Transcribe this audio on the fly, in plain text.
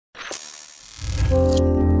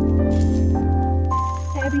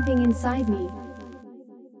Everything inside me.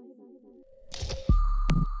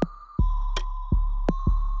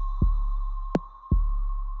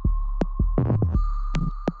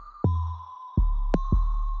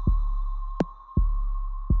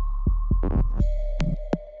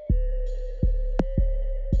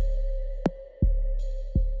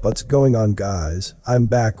 What's going on, guys? I'm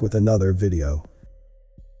back with another video.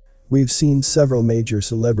 We've seen several major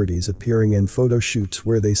celebrities appearing in photo shoots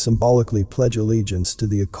where they symbolically pledge allegiance to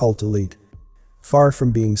the occult elite. Far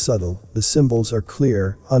from being subtle, the symbols are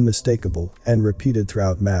clear, unmistakable, and repeated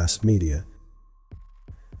throughout mass media.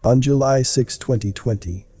 On July 6,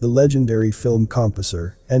 2020, the legendary film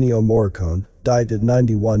composer, Ennio Morricone, died at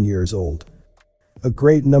 91 years old. A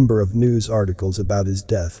great number of news articles about his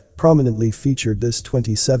death prominently featured this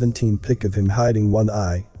 2017 pic of him hiding one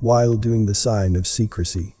eye while doing the sign of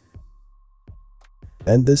secrecy.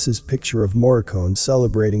 And this is picture of Morricone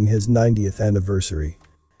celebrating his 90th anniversary.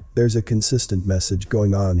 There's a consistent message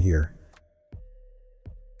going on here.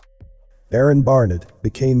 Aaron Barnett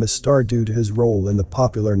became a star due to his role in the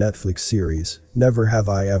popular Netflix series, Never Have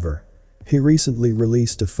I Ever. He recently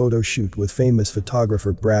released a photo shoot with famous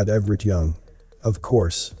photographer Brad Everett Young. Of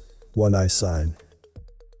course, one eye sign.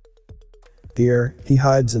 Here, he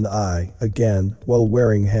hides an eye, again, while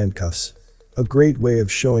wearing handcuffs. A great way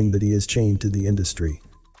of showing that he is chained to the industry.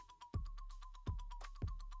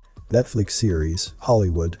 Netflix series,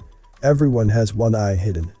 Hollywood. Everyone has one eye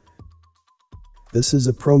hidden. This is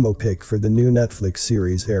a promo pic for the new Netflix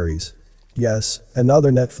series Aries. Yes,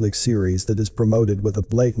 another Netflix series that is promoted with a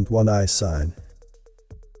blatant one eye sign.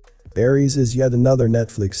 Aries is yet another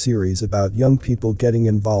Netflix series about young people getting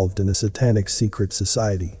involved in a satanic secret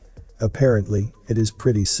society. Apparently, it is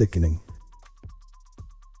pretty sickening.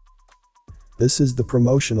 This is the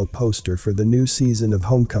promotional poster for the new season of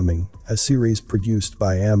Homecoming, a series produced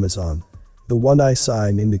by Amazon. The one eye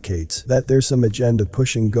sign indicates that there's some agenda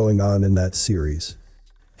pushing going on in that series.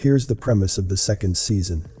 Here's the premise of the second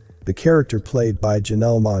season. The character played by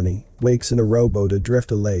Janelle Monáe wakes in a rowboat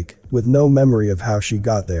adrift a lake with no memory of how she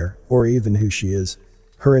got there or even who she is.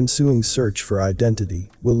 Her ensuing search for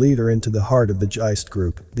identity will lead her into the heart of the Geist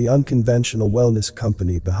Group, the unconventional wellness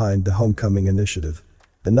company behind the Homecoming initiative.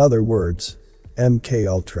 In other words, MK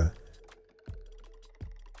Ultra.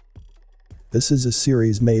 This is a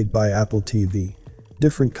series made by Apple TV.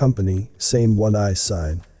 Different company, same one eye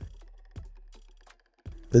sign.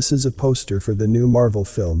 This is a poster for the new Marvel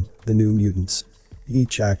film, The New Mutants.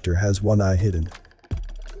 Each actor has one eye hidden.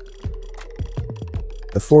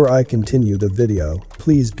 Before I continue the video,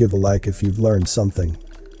 please give a like if you've learned something.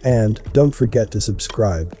 And don't forget to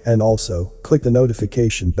subscribe and also click the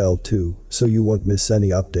notification bell too so you won't miss any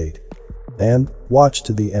update. And watch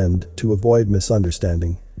to the end to avoid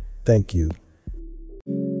misunderstanding. Thank you.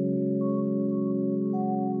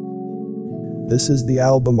 This is the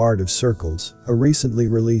album Art of Circles, a recently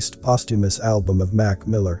released posthumous album of Mac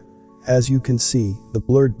Miller. As you can see, the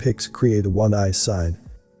blurred pics create a one eye sign.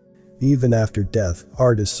 Even after death,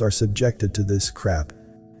 artists are subjected to this crap.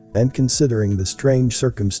 And considering the strange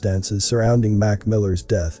circumstances surrounding Mac Miller's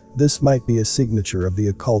death, this might be a signature of the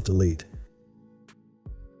occult elite.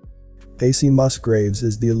 Kacey Musgraves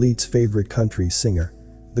is the elite's favorite country singer.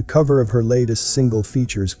 The cover of her latest single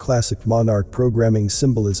features classic monarch programming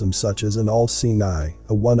symbolism such as an all-seeing eye,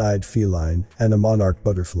 a one-eyed feline, and a monarch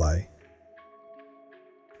butterfly.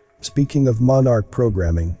 Speaking of monarch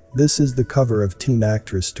programming, this is the cover of teen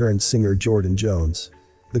actress turned singer Jordan Jones.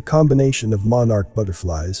 The combination of monarch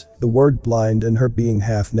butterflies, the word blind and her being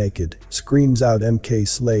half naked, screams out MK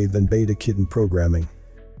slave and beta kitten programming.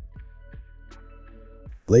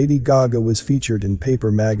 Lady Gaga was featured in Paper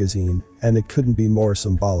magazine, and it couldn't be more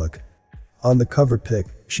symbolic. On the cover pic,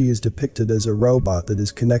 she is depicted as a robot that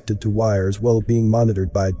is connected to wires while being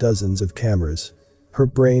monitored by dozens of cameras. Her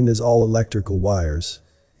brain is all electrical wires.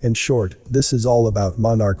 In short, this is all about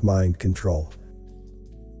monarch mind control.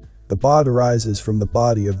 The bot arises from the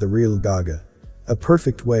body of the real Gaga. A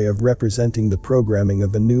perfect way of representing the programming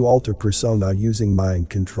of a new alter persona using mind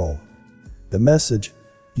control. The message: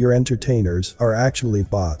 your entertainers are actually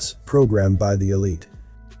bots programmed by the elite.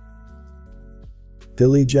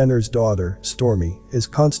 Kylie Jenner's daughter, Stormi, is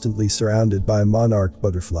constantly surrounded by monarch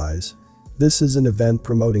butterflies. This is an event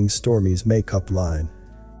promoting Stormi's makeup line.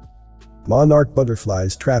 Monarch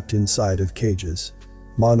butterflies trapped inside of cages.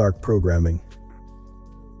 Monarch programming.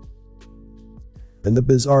 In the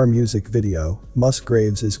bizarre music video,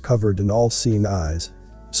 Musgraves is covered in all-seeing eyes.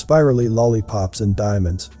 Spirally lollipops and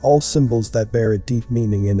diamonds, all symbols that bear a deep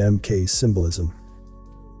meaning in MK's symbolism.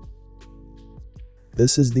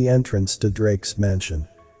 This is the entrance to Drake's mansion.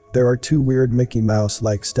 There are two weird Mickey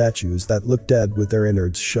Mouse-like statues that look dead with their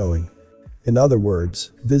innards showing. In other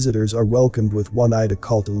words, visitors are welcomed with one-eyed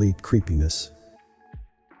occult elite creepiness.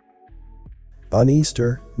 On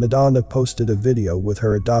Easter, Madonna posted a video with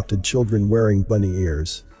her adopted children wearing bunny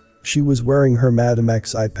ears. She was wearing her Madame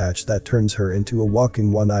X eye patch that turns her into a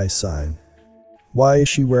walking one-eye sign. Why is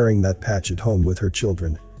she wearing that patch at home with her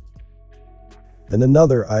children? In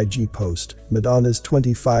another IG post, Madonna's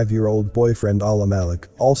 25-year-old boyfriend Ala Malik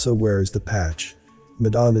also wears the patch.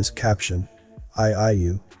 Madonna's caption: "I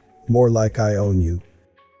you. More like I own you."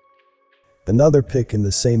 Another pic in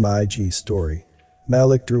the same IG story.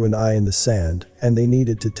 Malik drew an eye in the sand, and they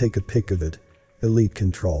needed to take a pic of it. Elite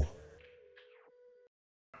control.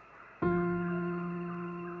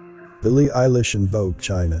 Billie Eilish in Vogue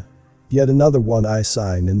China. Yet another one-eye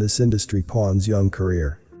sign in this industry pawns young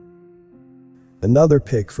career. Another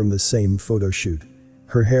pic from the same photo shoot.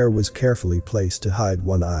 Her hair was carefully placed to hide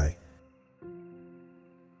one eye.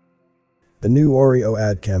 The new Oreo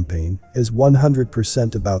ad campaign is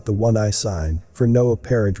 100% about the one-eye sign for no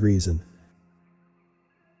apparent reason.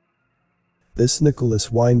 This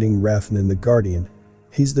Nicholas Winding Refn in The Guardian.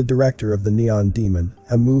 He's the director of The Neon Demon,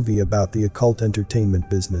 a movie about the occult entertainment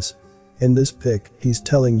business. In this pic, he's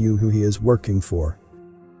telling you who he is working for.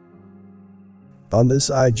 On this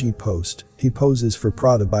IG post, he poses for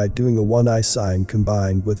Prada by doing a one-eye sign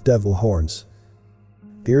combined with devil horns.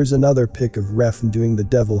 Here's another pic of Refn doing the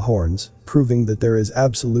devil horns, proving that there is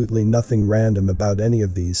absolutely nothing random about any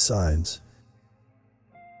of these signs.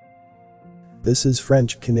 This is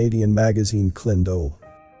French-Canadian magazine Clin d'Ol.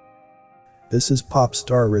 This is pop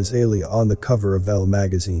star Rosalia on the cover of Elle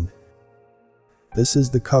magazine. This is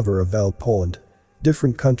the cover of Elle Poland.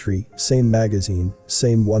 Different country, same magazine,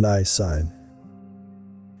 same one-eye sign.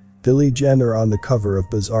 Kylie Jenner on the cover of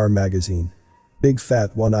Bazaar magazine. Big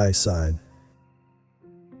fat one-eye sign.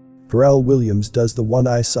 Pharrell Williams does the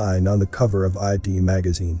one-eye sign on the cover of ID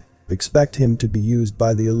magazine. Expect him to be used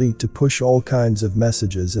by the elite to push all kinds of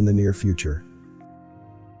messages in the near future.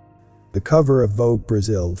 The cover of Vogue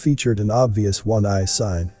Brazil featured an obvious one-eye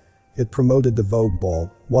sign. It promoted the Vogue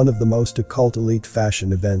Ball, one of the most occult elite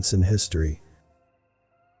fashion events in history.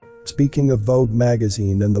 Speaking of Vogue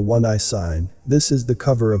magazine and the one-eye sign, this is the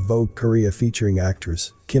cover of Vogue Korea featuring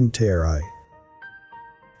actress Kim Tae-ri.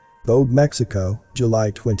 Vogue Mexico,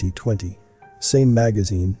 July 2020. Same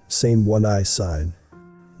magazine, same one-eye sign.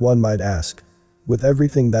 One might ask, with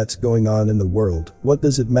everything that's going on in the world, what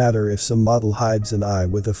does it matter if some model hides an eye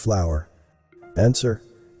with a flower? Answer: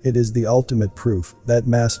 it is the ultimate proof that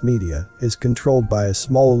mass media is controlled by a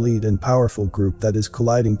small elite and powerful group that is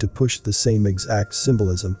colliding to push the same exact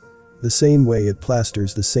symbolism. The same way it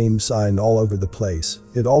plasters the same sign all over the place,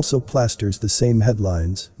 it also plasters the same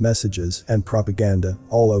headlines, messages, and propaganda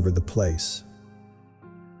all over the place.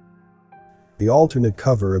 The alternate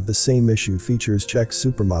cover of the same issue features Czech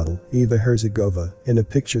supermodel Eva Herzigova in a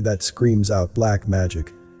picture that screams out black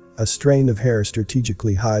magic. A strain of hair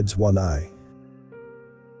strategically hides one eye.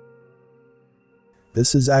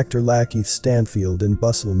 This is actor Lakeith Stanfield in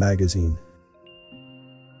Bustle magazine.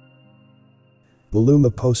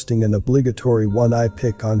 Maluma posting an obligatory one-eye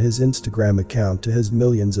pic on his Instagram account to his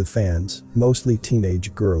millions of fans, mostly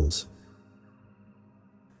teenage girls.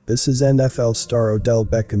 This is NFL star Odell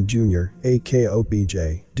Beckham Jr., aka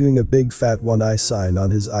OBJ, doing a big fat one-eye sign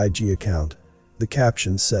on his IG account. The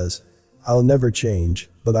caption says, "I'll never change,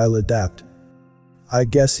 but I'll adapt." I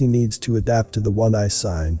guess he needs to adapt to the one-eye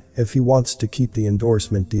sign if he wants to keep the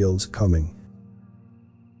endorsement deals coming.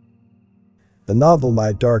 The novel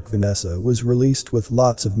My Dark Vanessa was released with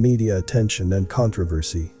lots of media attention and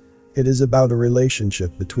controversy. It is about a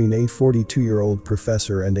relationship between a 42-year-old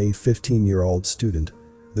professor and a 15-year-old student.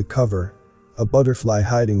 The cover: a butterfly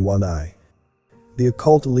hiding one eye. The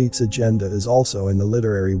occult elite's agenda is also in the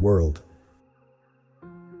literary world.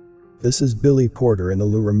 This is Billy Porter in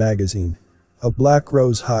Allure magazine. A black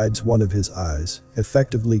rose hides one of his eyes,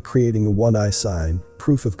 effectively creating a one-eye sign,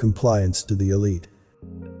 proof of compliance to the elite.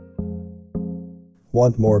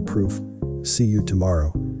 Want more proof? See you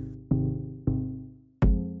tomorrow.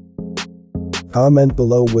 Comment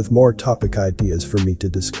below with more topic ideas for me to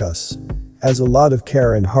discuss. As a lot of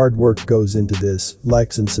care and hard work goes into this,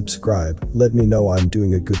 likes and subscribe, let me know I'm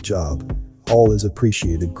doing a good job. All is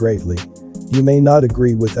appreciated greatly. You may not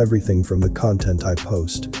agree with everything from the content I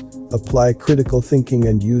post. Apply critical thinking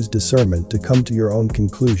and use discernment to come to your own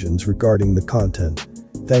conclusions regarding the content.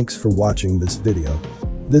 Thanks for watching this video.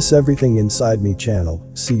 This Everything Inside Me channel.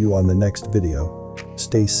 See you on the next video.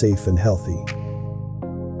 Stay safe and healthy.